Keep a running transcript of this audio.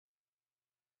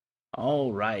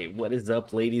All right, what is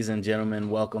up, ladies and gentlemen?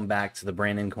 Welcome back to the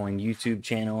Brandon Coin YouTube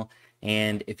channel.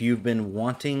 And if you've been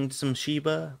wanting some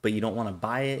Shiba, but you don't want to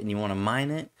buy it and you want to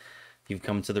mine it, you've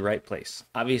come to the right place.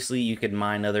 Obviously, you could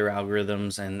mine other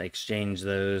algorithms and exchange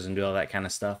those and do all that kind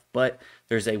of stuff, but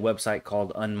there's a website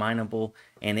called Unmineable,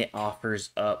 and it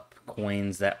offers up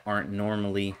coins that aren't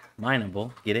normally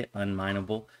mineable. Get it?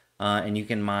 Unmineable. And you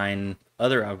can mine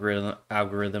other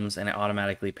algorithms, and it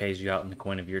automatically pays you out in the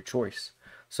coin of your choice.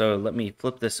 So let me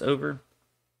flip this over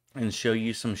and show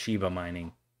you some Shiba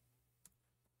mining.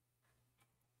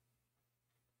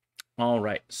 All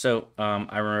right, so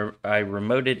I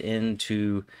remoted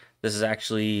into, this is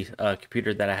actually a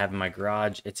computer that I have in my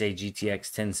garage. It's a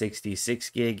GTX 1060 6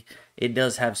 gig. It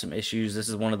does have some issues. This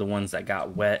is one of the ones that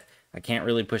got wet. I can't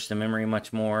really push the memory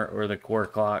much more or the core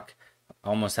clock. I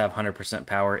almost have 100%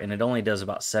 power, and it only does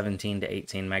about 17 to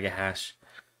 18 mega hash.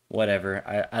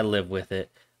 Whatever, I live with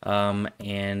it.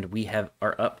 And we have,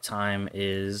 our uptime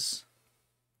is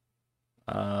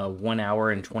 1 hour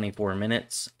and 24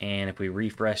 minutes. And if we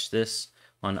refresh this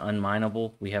on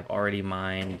Unmineable, we have already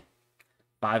mined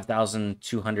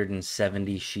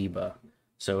 5,270 Shiba.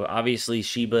 So obviously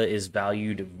Shiba is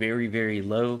valued very, very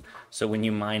low. So when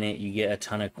you mine it, you get a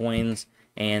ton of coins,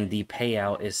 and the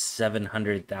payout is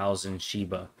 700,000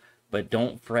 Shiba. But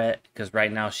don't fret, because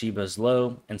right now Shiba is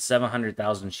low, and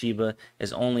 700,000 Shiba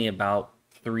is only about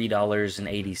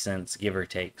 $3.80, give or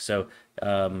take. So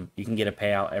you can get a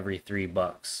payout every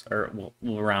 $3, or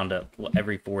we'll round up,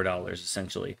 every $4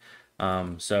 essentially.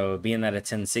 So being that a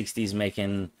 1060 is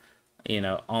making,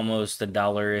 almost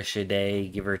 $1-ish a day,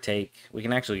 give or take, we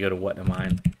can actually go to what to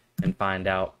mine and find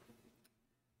out.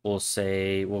 We'll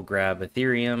say, we'll grab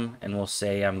Ethereum, and we'll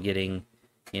say I'm getting,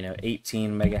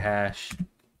 18 mega hash.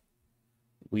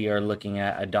 We are looking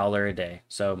at $1 a day.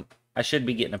 So I should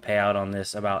be getting a payout on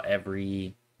this about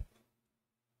every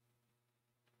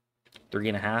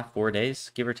 3.5, 4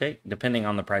 days, give or take, depending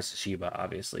on the price of Shiba,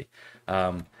 obviously.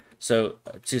 So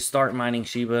to start mining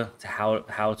Shiba, to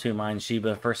how to mine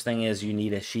Shiba, first thing is you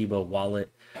need a Shiba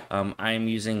wallet. I am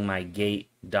using my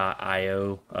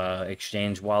Gate.io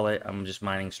exchange wallet. I'm just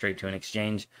mining straight to an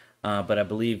exchange, but I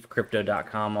believe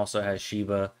Crypto.com also has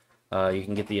Shiba. You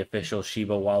can get the official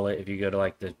Shiba wallet if you go to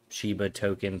like the Shiba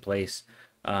token place.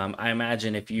 I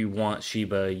imagine if you want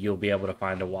Shiba, you'll be able to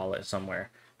find a wallet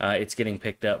somewhere. It's getting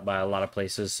picked up by a lot of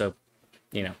places, so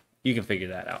you can figure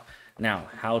that out. Now,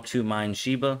 how to mine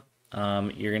Shiba?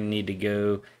 You're going to need to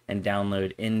go and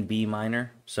download nbminer.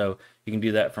 So you can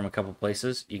do that from a couple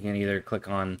places. You can either click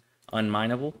on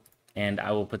Unmineable, and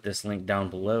I will put this link down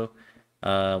below.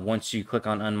 Once you click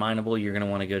on Unmineable, you're going to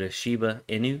want to go to Shiba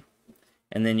Inu,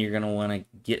 and then you're going to want to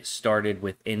get started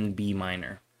with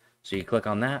nbminer. So you click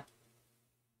on that,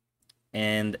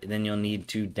 and then you'll need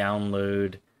to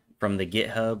download from the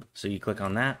GitHub. So you click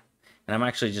on that, and I'm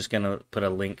actually just going to put a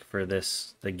link for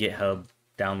this, the GitHub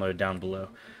download, down below.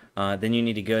 Then you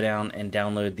need to go down and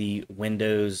download the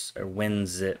Windows or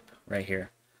WinZip right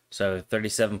here. So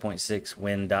 37.6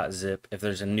 win.zip. If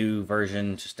there's a new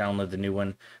version, just download the new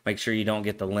one. Make sure you don't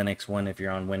get the Linux one if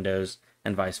you're on Windows,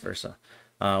 and vice versa.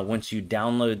 Once you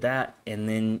download that and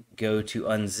then go to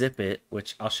unzip it,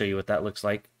 which I'll show you what that looks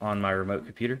like on my remote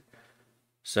computer.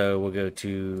 So we'll go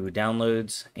to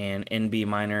downloads and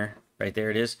nbminer, right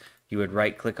there it is. You would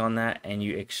right click on that and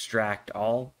you extract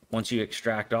all. Once you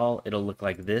extract all, it'll look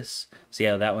like this. See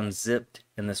how that one's zipped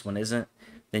and this one isn't?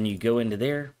 Then you go into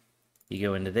there,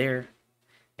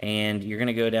 and you're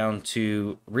gonna go down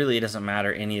to, really it doesn't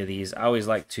matter any of these. I always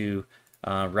like to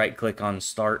right click on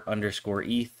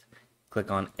start_eth,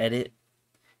 click on edit,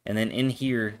 and then in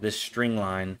here, this string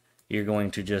line, you're going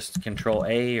to just Control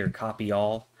A or copy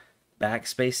all,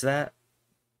 backspace that,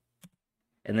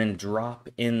 and then drop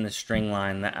in the string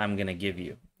line that I'm gonna give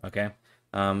you. Okay,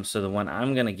 so the one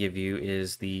I'm gonna give you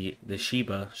is the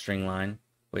Shiba string line,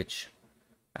 which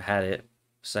I had it a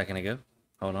second ago.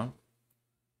 Hold on,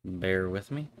 bear with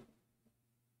me.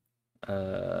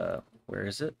 Where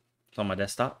is it? It's on my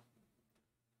desktop.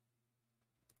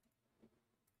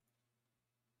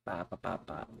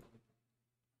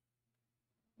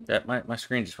 That my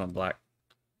screen just went black.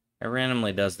 It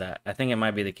randomly does that. I think it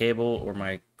might be the cable or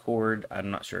my cord.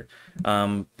 I'm not sure.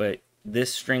 But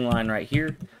this string line right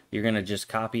here, you're going to just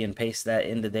copy and paste that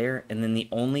into there. And then the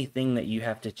only thing that you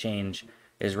have to change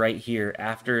is right here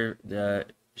after the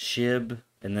SHIB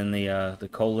and then the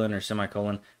colon or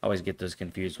semicolon. I always get those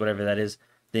confused, whatever that is.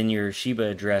 Then your Shiba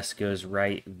address goes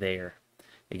right there.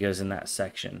 It goes in that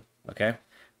section. Okay.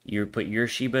 You put your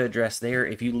Shiba address there.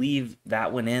 If you leave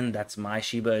that one in, that's my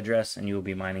Shiba address, and you will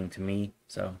be mining to me.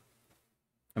 So,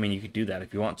 I mean, you could do that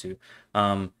if you want to.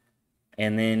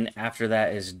 And then after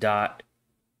that is dot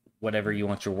whatever you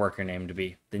want your worker name to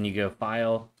be. Then you go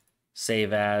file,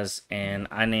 save as, and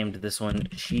I named this one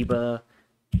Shiba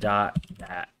dot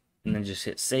that, and then just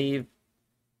hit save,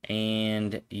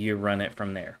 and you run it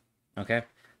from there. Okay,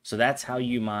 so that's how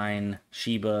you mine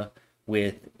Shiba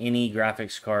with any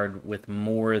graphics card with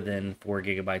more than 4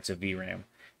 gigabytes of VRAM.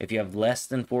 If you have less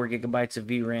than 4 gigabytes of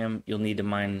VRAM, you'll need to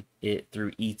mine it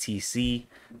through etc.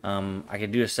 I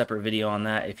could do a separate video on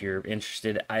that if you're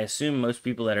interested. I assume most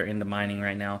people that are into mining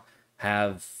right now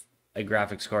have a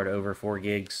graphics card over 4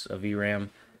 gigs of VRAM.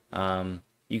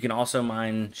 You can also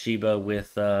mine Shiba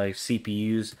with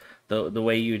CPUs. The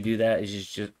way you would do that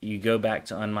is you go back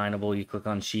to unmineable, you click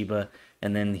on Shiba,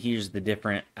 and then here's the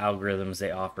different algorithms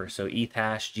they offer. So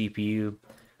ethash GPU,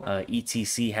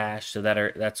 etc hash, so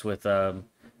that's with 3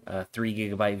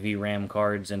 gigabyte VRAM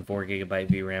cards and 4 gigabyte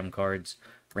VRAM cards.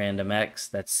 RandomX,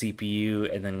 that's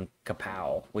CPU, and then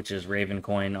Kapow, which is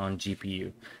Ravencoin on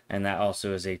GPU, and that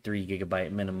also is a 3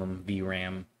 gigabyte minimum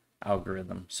VRAM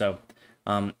algorithm. So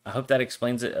I hope that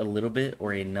explains it a little bit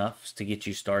or enough to get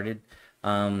you started.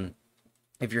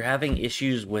 If you're having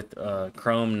issues with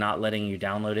Chrome not letting you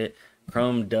download it,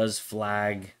 Chrome does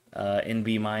flag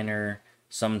nbminer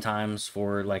sometimes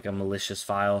for like a malicious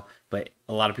file, but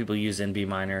a lot of people use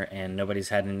nbminer and nobody's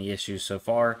had any issues so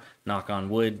far. Knock on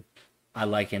wood. I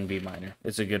like nbminer.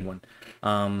 It's a good one.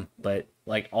 But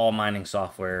like all mining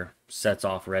software sets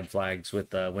off red flags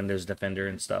with Windows Defender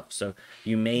and stuff. So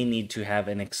you may need to have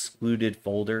an excluded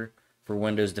folder for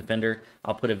Windows Defender.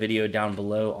 I'll put a video down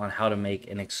below on how to make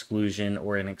an exclusion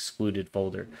or an excluded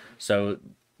folder. So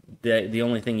the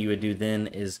only thing you would do then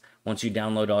is once you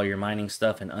download all your mining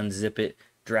stuff and unzip it,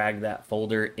 drag that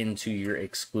folder into your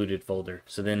excluded folder.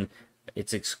 So then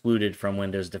it's excluded from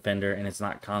Windows Defender and it's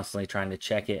not constantly trying to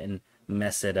check it and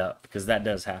mess it up, because that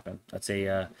does happen. That's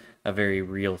a very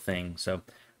real thing. So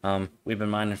we've been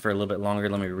mining for a little bit longer.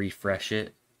 Let me refresh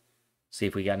it, see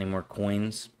if we got any more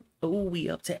coins. Oh, we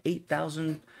up to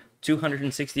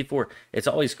 8,264. It's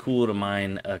always cool to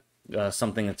mine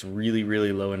something that's really,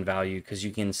 really low in value, because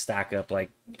you can stack up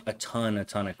like a ton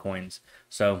of coins.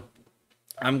 So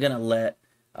I'm gonna let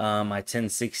my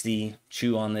 1060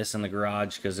 chew on this in the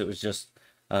garage, because it was just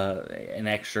an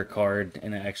extra card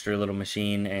and an extra little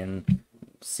machine, and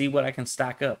see what I can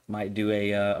stack up. Might do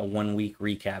a 1 week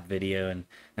recap video and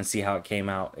see how it came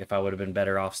out, if I would have been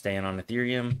better off staying on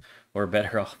Ethereum or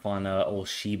better off on old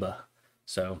Shiba.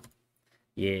 So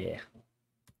yeah,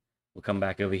 we'll come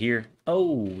back over here.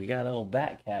 Oh, we got old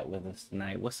Batcat with us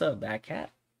tonight. What's up, Batcat?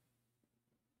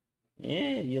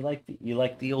 Yeah, you like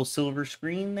the old silver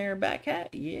screen there, Batcat?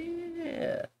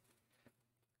 Yeah,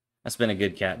 that's been a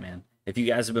good cat, man. If you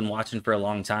guys have been watching for a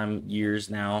long time, years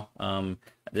now,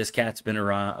 this cat's been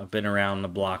around the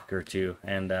block or two,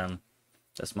 and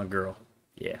that's my girl.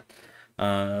 Yeah.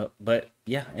 But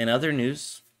yeah, in other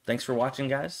news, thanks for watching,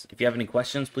 guys. If you have any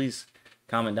questions, please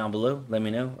comment down below. Let me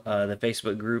know. The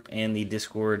Facebook group and the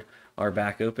Discord are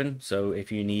back open, so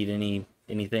if you need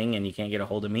anything and you can't get a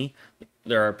hold of me,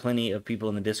 there are plenty of people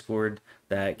in the Discord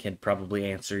that can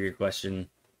probably answer your question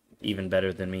even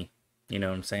better than me. You know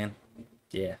what I'm saying?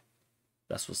 Yeah.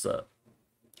 That's what's up.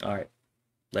 All right.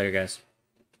 Later, guys.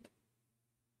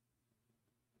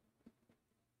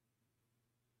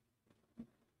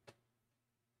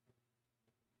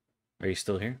 Are you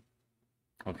still here?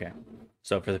 Okay.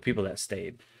 So for the people that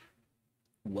stayed,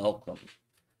 welcome.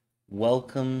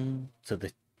 Welcome to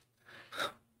the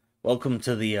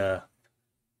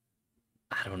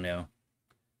I don't know,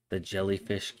 the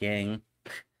jellyfish gang.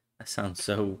 It sounds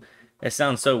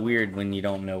so weird when you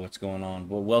don't know what's going on.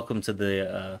 Well, welcome to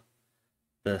the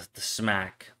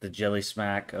smack, the jelly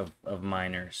smack of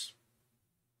miners.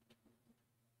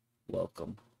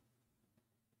 Welcome.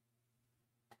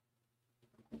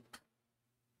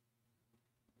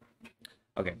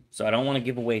 Okay, so I don't want to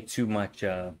give away too much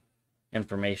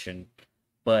information,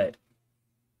 but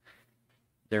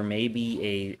there may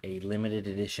be a limited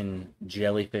edition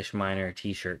jellyfish miner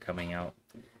t-shirt coming out.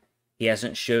 He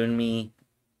hasn't shown me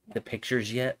the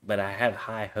pictures yet, but I have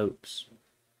high hopes.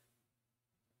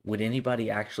 Would anybody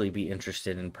actually be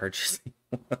interested in purchasing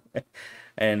one?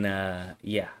 And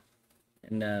yeah,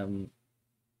 and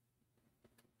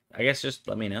I guess just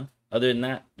let me know. Other than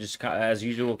that, just as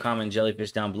usual, comment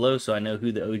jellyfish down below so I know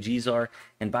who the OGs are.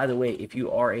 And by the way, if you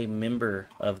are a member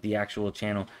of the actual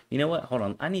channel, you know what? Hold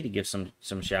on, I need to give some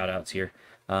shout outs here,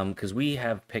 because we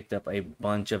have picked up a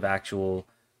bunch of actual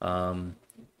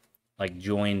like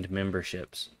joined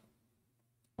memberships.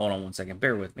 Hold on one second.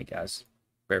 Bear with me, guys.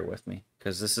 Bear with me,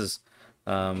 because this is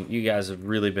you guys have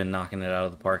really been knocking it out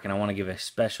of the park, and I want to give a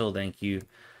special thank you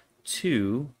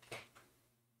to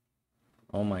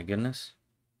Oh my goodness.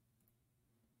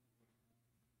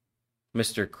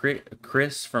 Mr.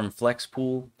 Chris from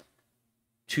Flexpool.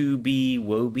 2B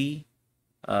Wobie.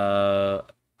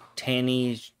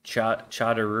 Tanny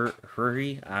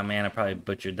Chaudhuri. Ah, man, I probably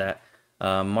butchered that.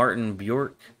 Martin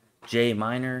Bjork. Jay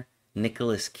Miner.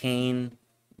 Nicholas Kane.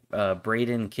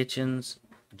 Braden Kitchens.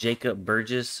 Jacob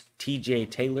Burgess. TJ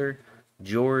Taylor.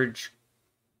 George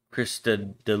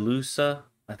Christodelusa.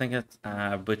 I think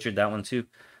I butchered that one too.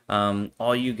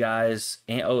 All you guys,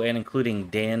 and including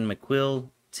Dan McQuill,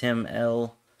 Tim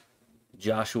L,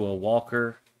 Joshua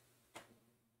Walker.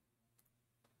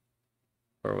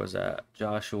 Where was that?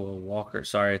 Joshua Walker.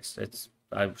 Sorry, it's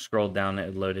I scrolled down,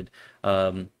 it loaded.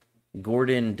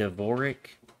 Gordon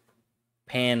Dvorak,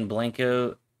 Pan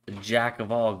Blanco, Jack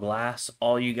of all glass.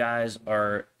 All you guys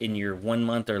are in your 1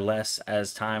 month or less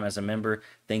as time as a member.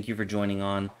 Thank you for joining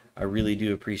on. I really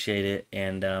do appreciate it,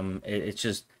 and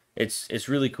it's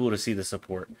really cool to see the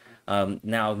support.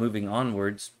 Now moving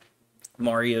onwards,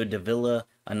 Mario Davila,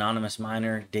 Anonymous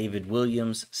Miner, David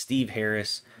Williams, Steve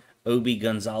Harris, Obi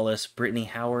Gonzalez, Brittany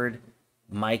Howard,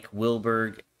 Mike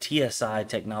Wilberg, TSI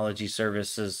Technology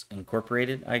Services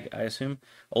Incorporated, I assume,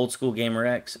 Old School Gamer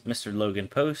X, Mr. Logan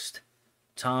Post,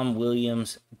 Tom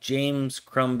Williams, James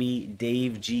Crumby,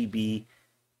 Dave GB,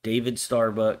 David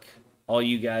Starbuck. All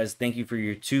you guys, thank you for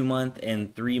your 2 month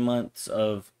and 3 months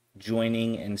of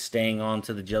joining and staying on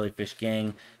to the Jellyfish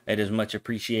Gang. It is much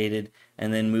appreciated.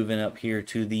 And then moving up here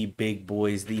to the big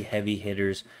boys, the heavy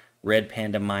hitters. Red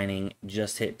Panda Mining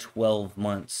just hit 12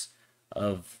 months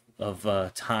of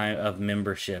time of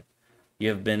membership. You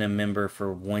have been a member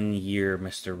for 1 year,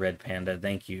 Mr. Red Panda.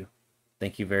 Thank you.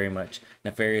 Thank you very much.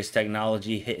 Nefarious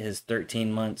Technology hit his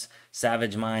 13 months.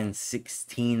 Savage Mine,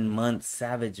 16 months.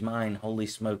 Savage Mine, holy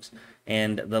smokes.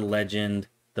 And the legend,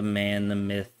 the man, the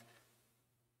myth,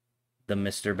 the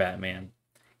Mr. Batman.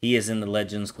 He is in the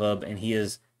Legends Club, and he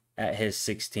is at his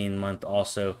 16 month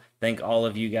also. Thank all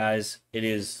of you guys. It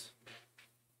is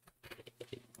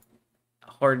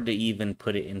hard to even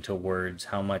put it into words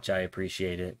how much I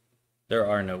appreciate it. There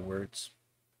are no words.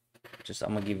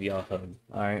 I'm going to give you a hug.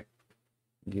 All right?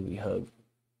 Give you a hug.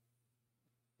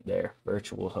 There,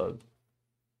 virtual hug.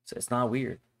 So it's not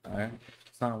weird. All right?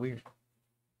 It's not weird.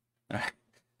 All right.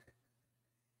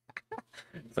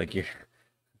 It's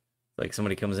like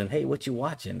somebody comes in, hey, what you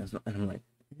watching? And I'm like,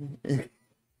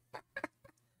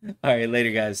 all right,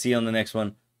 later, guys. See you on the next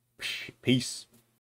one. Peace.